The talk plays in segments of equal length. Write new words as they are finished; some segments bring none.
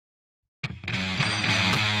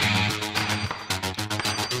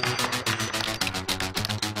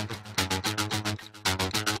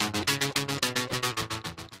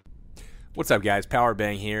What's up, guys?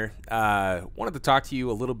 Powerbang here. Wanted to talk to you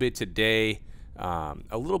a little bit today,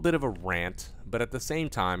 a little bit of a rant, but at the same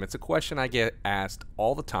time, it's a question I get asked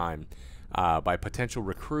all the time by potential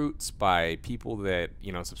recruits, by people that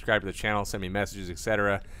subscribe to the channel, send me messages,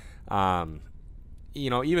 etc.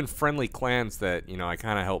 Even friendly clans that I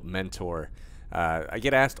kind of help mentor. I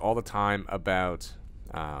get asked all the time about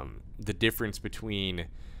the difference between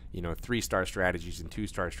 3-star strategies and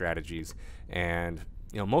 2-star strategies, and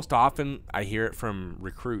most often I hear it from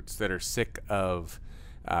recruits that are sick of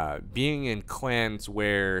being in clans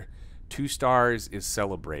where 2 stars is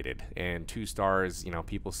celebrated, and 2 stars,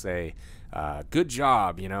 people say, good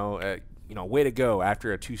job, way to go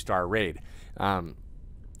after a 2-star raid.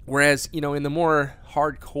 Whereas, in the more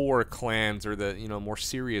hardcore clans or the, more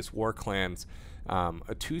serious war clans,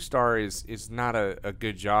 a 2-star is not a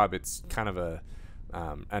good job. It's kind of a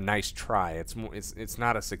nice try. It's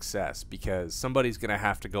not a success because somebody's going to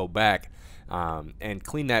have to go back and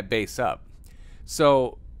clean that base up.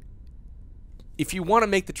 So if you want to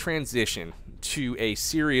make the transition to a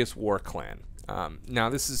serious war clan, now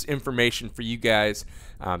this is information for you guys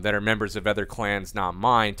that are members of other clans, not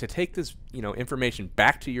mine, to take this information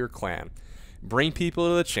back to your clan, bring people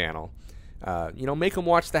to the channel. Make them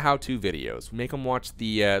watch the how-to videos. Make them watch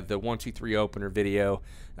the 1-2-3 opener video.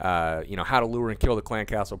 How to lure and kill the clan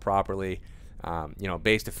castle properly.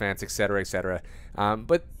 Base defense, etc., etc.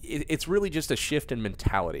 But it's really just a shift in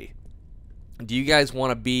mentality. Do you guys want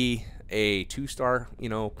to be a 2-star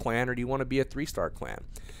clan, or do you want to be a 3-star clan?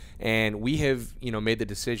 And we have made the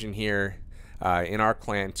decision here in our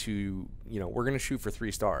clan to we're going to shoot for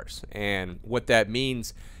 3 stars. And what that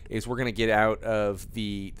means is we're going to get out of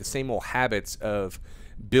the same old habits of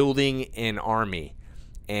building an army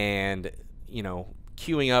and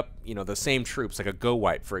queuing up the same troops, like a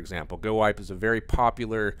GoWiPe, for example. GoWiPe is a very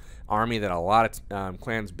popular army that a lot of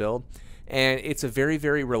clans build, and it's a very,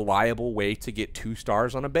 very reliable way to get 2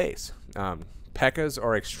 stars on a base. P.E.K.K.A.s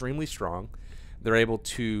are extremely strong. They're able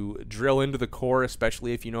to drill into the core,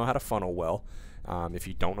 especially if you know how to funnel well. If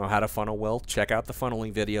you don't know how to funnel well, check out the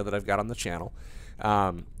funneling video that I've got on the channel.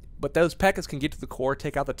 But those P.E.K.K.A.s can get to the core,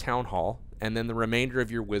 take out the town hall, and then the remainder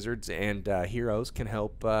of your wizards and heroes can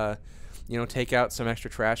help take out some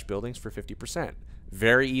extra trash buildings for 50%.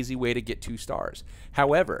 Very easy way to get 2 stars.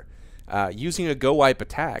 However, using a GoWiPe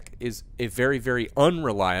attack is a very, very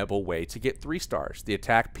unreliable way to get 3 stars. The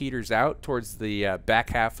attack peters out towards the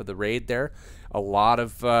back half of the raid there. A lot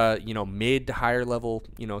of mid to higher level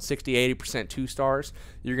 60-80% 2 stars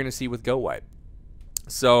you're going to see with GoWiPe.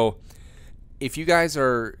 So if you guys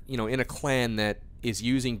are in a clan that is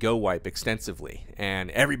using GoWiPe extensively,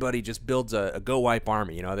 and everybody just builds a GoWiPe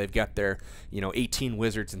army. They've got their 18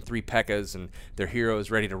 wizards and 3 P.E.K.K.A.s and their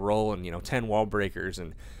heroes ready to roll, and 10 wall breakers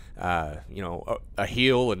and a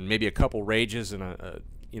heal and maybe a couple rages and a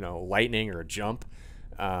lightning or a jump.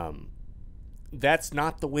 That's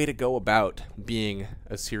not the way to go about being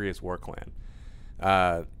a serious war clan.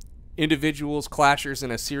 Individuals, clashers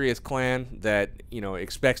in a serious clan that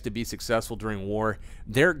expects to be successful during war,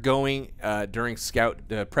 they're going during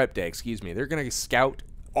prep day. They're going to scout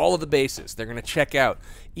all of the bases. They're going to check out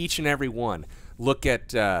each and every one. Look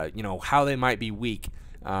at how they might be weak.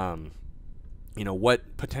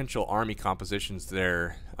 What potential army compositions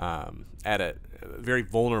they're very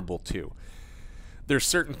vulnerable to. There's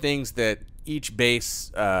certain things that each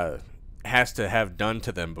base has to have done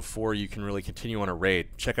to them before you can really continue on a raid.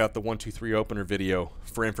 Check out the 1-2-3 opener video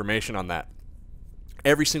for information on that.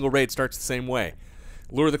 Every single raid starts the same way.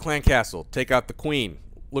 Lure the clan castle, take out the queen,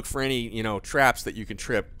 look for any traps that you can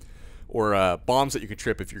trip, or bombs that you can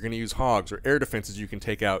trip if you're going to use hogs, or air defenses you can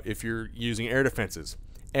take out if you're using air defenses.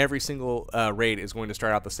 Every single raid is going to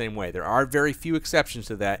start out the same way. There are very few exceptions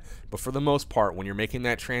to that, but for the most part, when you're making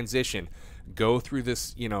that transition, go through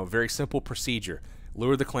this very simple procedure.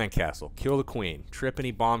 Lure the clan castle, kill the queen, trip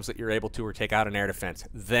any bombs that you're able to, or take out an air defense,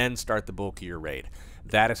 then start the bulk of your raid.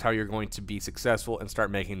 That is how you're going to be successful and start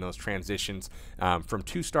making those transitions from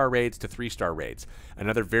 2-star raids to 3-star raids.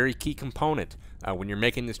 Another very key component when you're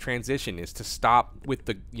making this transition is to stop with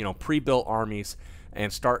the pre-built armies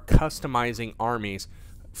and start customizing armies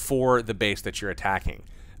for the base that you're attacking.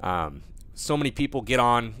 So many people get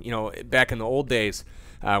on, back in the old days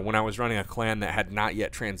when I was running a clan that had not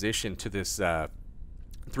yet transitioned to this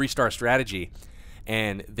 3-star strategy,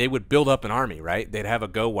 and they would build up an army, right? They'd have a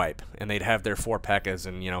GoWiPe, and they'd have their 4 P.E.K.K.A.s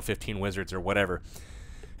and 15 wizards or whatever,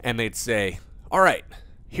 and they'd say, all right,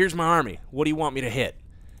 here's my army, what do you want me to hit?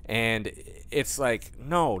 And it's like,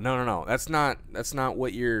 no, that's not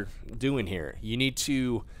what you're doing here. You need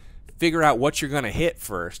to figure out what you're going to hit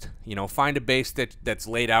first. Find a base that's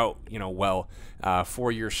laid out, well,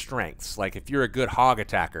 for your strengths. Like if you're a good hog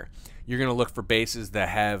attacker, you're going to look for bases that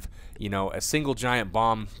have, a single giant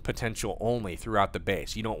bomb potential only throughout the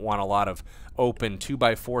base. You don't want a lot of open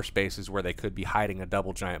 2x4 spaces where they could be hiding a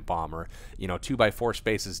double giant bomb, or 2x4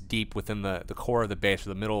 spaces deep within the core of the base, or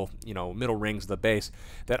the middle rings of the base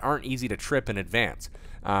that aren't easy to trip in advance.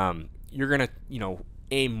 You're going to,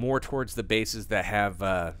 aim more towards the bases that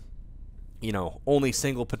have only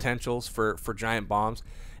single potentials for giant bombs,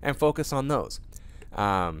 and focus on those.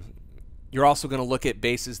 You're also going to look at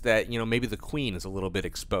bases that, maybe the queen is a little bit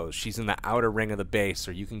exposed. She's in the outer ring of the base,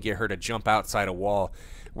 or you can get her to jump outside a wall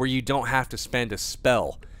where you don't have to spend a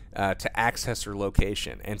spell to access her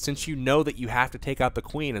location. And since you know that you have to take out the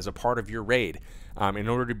queen as a part of your raid in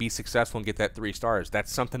order to be successful and get that 3 stars,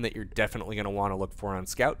 that's something that you're definitely going to want to look for on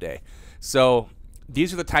Scout Day. So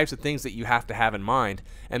these are the types of things that you have to have in mind.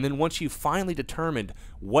 And then once you've finally determined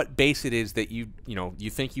what base it is that you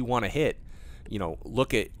think you want to hit,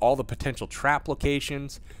 look at all the potential trap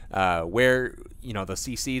locations, where the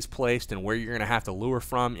CC is placed, and where you're going to have to lure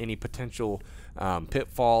from, any potential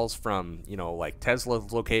pitfalls from like Tesla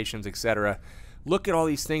locations, etc. Look at all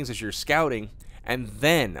these things as you're scouting, and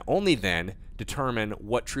then only then determine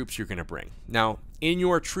what troops you're going to bring. Now, in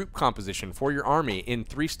your troop composition for your army, in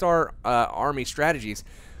 3-star army strategies,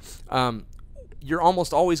 you're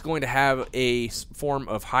almost always going to have a form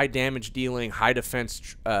of high damage dealing, high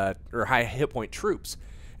defense, or high hit point troops.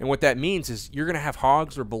 And what that means is you're going to have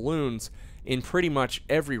hogs or balloons in pretty much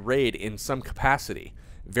every raid in some capacity.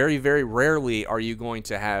 Very, very rarely are you going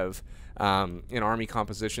to have an army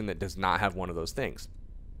composition that does not have one of those things.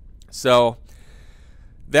 So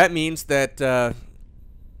that means that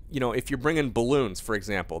if you're bringing balloons, for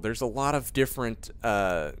example, there's a lot of different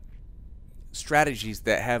strategies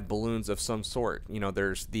that have balloons of some sort.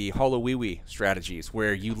 There's the HoloWiWi strategies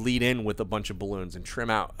where you lead in with a bunch of balloons and trim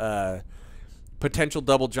out potential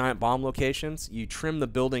double giant bomb locations. You trim the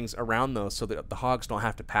buildings around those so that the hogs don't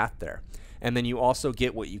have to path there. And then you also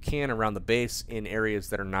get what you can around the base in areas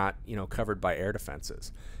that are not, covered by air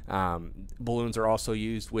defenses. Balloons are also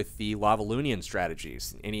used with the Lavalunian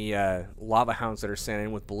strategies. Any lava hounds that are sent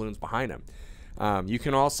in with balloons behind them. You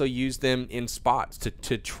can also use them in spots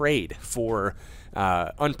to trade for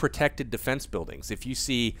unprotected defense buildings. If you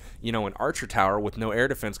see, an archer tower with no air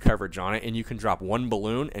defense coverage on it, and you can drop one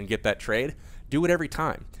balloon and get that trade, do it every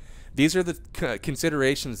time. These are the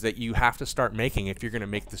considerations that you have to start making if you're going to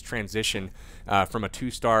make this transition from a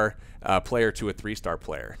 2-star player to a 3-star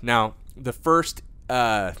player. Now, the first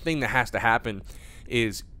thing that has to happen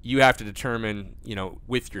is you have to determine,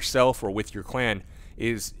 with yourself or with your clan,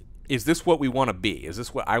 is this what we want to be? Is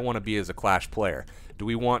this what I want to be as a Clash player? Do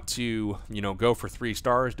we want to, go for 3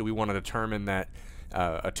 stars? Do we want to determine that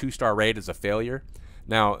a 2-star raid is a failure?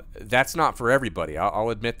 Now, that's not for everybody. I'll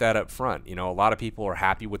admit that up front. A lot of people are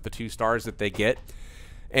happy with the 2 stars that they get,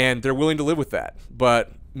 and they're willing to live with that.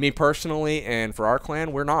 But me personally, and for our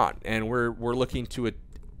clan, we're not. And we're looking to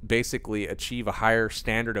basically achieve a higher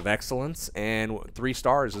standard of excellence, and 3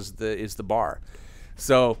 stars is the bar.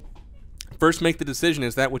 So first, make the decision,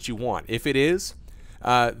 is that what you want? If it is,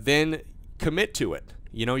 then commit to it.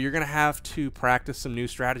 You're going to have to practice some new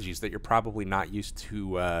strategies that you're probably not used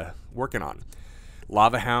to working on.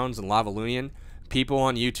 Lava Hounds and Lavalunian, people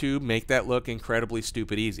on YouTube make that look incredibly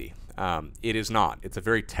stupid easy. It is not. It's a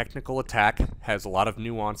very technical attack, has a lot of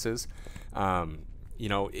nuances.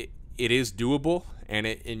 It is doable,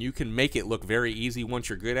 and you can make it look very easy once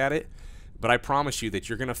you're good at it. But I promise you that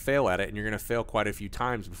you're going to fail at it, and you're going to fail quite a few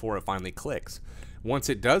times before it finally clicks. Once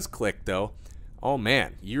it does click, though, oh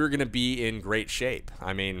man, you're going to be in great shape.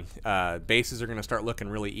 I mean, bases are going to start looking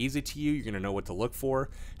really easy to you. You're going to know what to look for,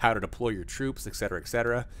 how to deploy your troops, etc.,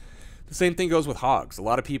 etc. The same thing goes with hogs. A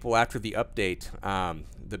lot of people, after the update,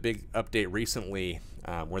 the big update recently,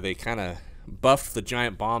 where they kind of buffed the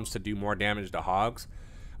giant bombs to do more damage to hogs,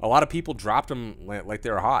 a lot of people dropped them like they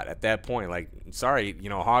were hot at that point. Like, sorry,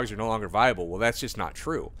 hogs are no longer viable. Well, that's just not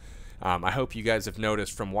true. I hope you guys have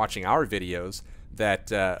noticed from watching our videos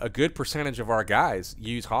that a good percentage of our guys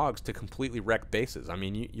use hogs to completely wreck bases. I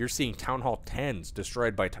mean, you're seeing Town Hall 10s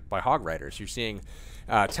destroyed by hog riders. You're seeing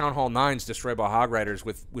Town Hall 9s destroyed by hog riders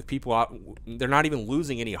with people out. They're not even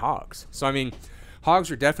losing any hogs. So, I mean, hogs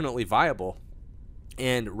are definitely viable.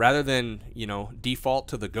 And rather than, default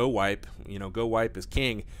to the GoWiPe, GoWiPe is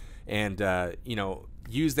king, and,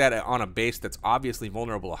 use that on a base that's obviously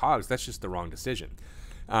vulnerable to hogs, that's just the wrong decision.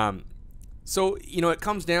 So, it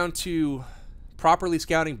comes down to properly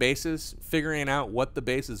scouting bases, figuring out what the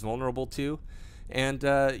base is vulnerable to, and,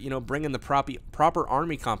 bringing the proper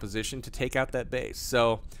army composition to take out that base.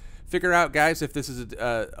 So figure out, guys, if this is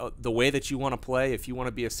the way that you want to play, if you want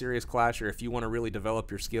to be a serious clasher, if you want to really develop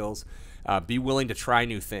your skills. Be willing to try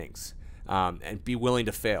new things, and be willing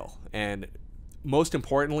to fail. And most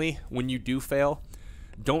importantly, when you do fail,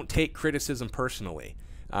 don't take criticism personally.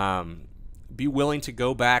 Be willing to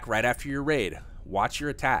go back right after your raid, watch your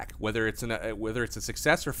attack, whether it's a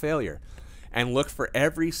success or failure, and look for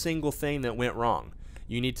every single thing that went wrong.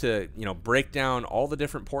 You need to, break down all the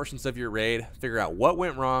different portions of your raid, figure out what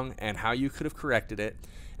went wrong and how you could have corrected it,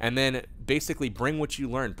 and then basically bring what you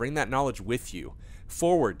learned, bring that knowledge with you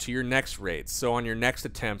forward to your next raids. So on your next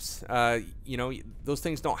attempts, those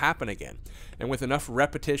things don't happen again. And with enough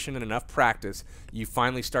repetition and enough practice, you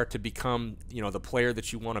finally start to become, the player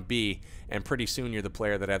that you want to be, and pretty soon you're the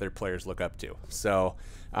player that other players look up to. So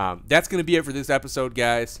that's going to be it for this episode,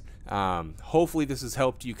 guys. Hopefully this has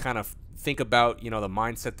helped you kind of think about, the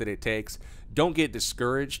mindset that it takes. Don't get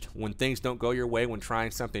discouraged when things don't go your way when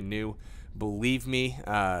trying something new. Believe me,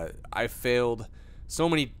 I failed so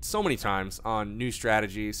many times on new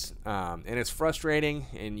strategies, and it's frustrating,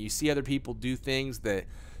 and you see other people do things that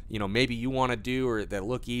maybe you want to do or that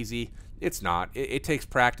look easy. It's not. It takes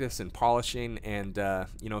practice and polishing, and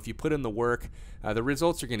if you put in the work, the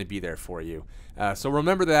results are going to be there for you. So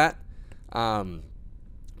remember that.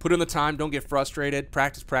 Put in the time, don't get frustrated,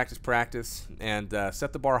 practice, and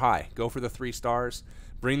set the bar high. Go for the 3 stars,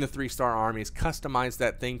 bring the 3-star armies, customize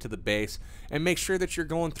that thing to the base, and make sure that you're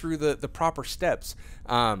going through the proper steps.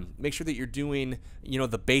 Make sure that you're doing,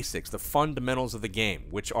 the basics, the fundamentals of the game,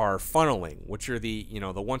 which are funneling, which are the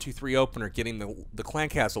 1-2-3 opener, getting the clan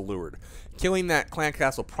castle lured, killing that clan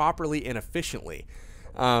castle properly and efficiently.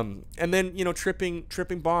 And then,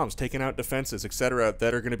 tripping bombs, taking out defenses, etc.,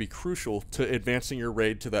 that are going to be crucial to advancing your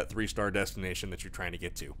raid to that 3-star destination that you're trying to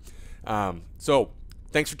get to. So,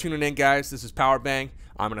 thanks for tuning in, guys. This is Powerbang.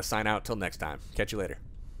 I'm going to sign out till next time. Catch you later.